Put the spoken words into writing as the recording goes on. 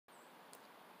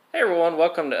Hey everyone,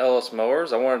 welcome to Ellis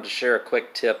Mowers. I wanted to share a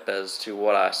quick tip as to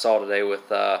what I saw today with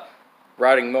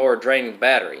riding mower draining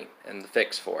battery and the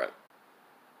fix for it.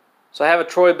 So I have a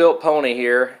Troy-built pony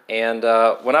here, and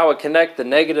when I would connect the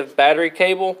negative battery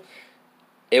cable,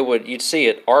 you'd see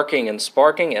it arcing and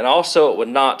sparking, and also it would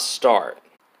not start.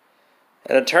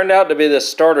 And it turned out to be this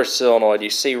starter solenoid you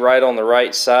see right on the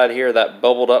right side here, that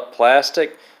bubbled up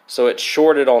plastic, so it's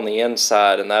shorted on the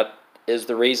inside, and that is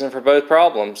the reason for both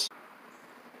problems.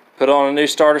 Put on a new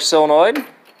starter solenoid.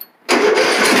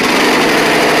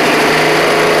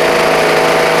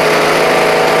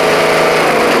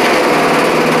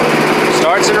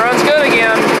 Starts and runs good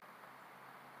again.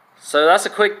 So that's a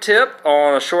quick tip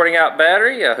on shorting out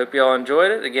battery. I hope you all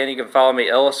enjoyed it. Again, you can follow me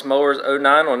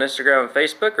EllisMowers09 on Instagram and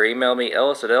Facebook, or email me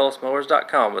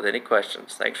ellis@ellismowers.com with any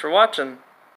questions. Thanks for watching.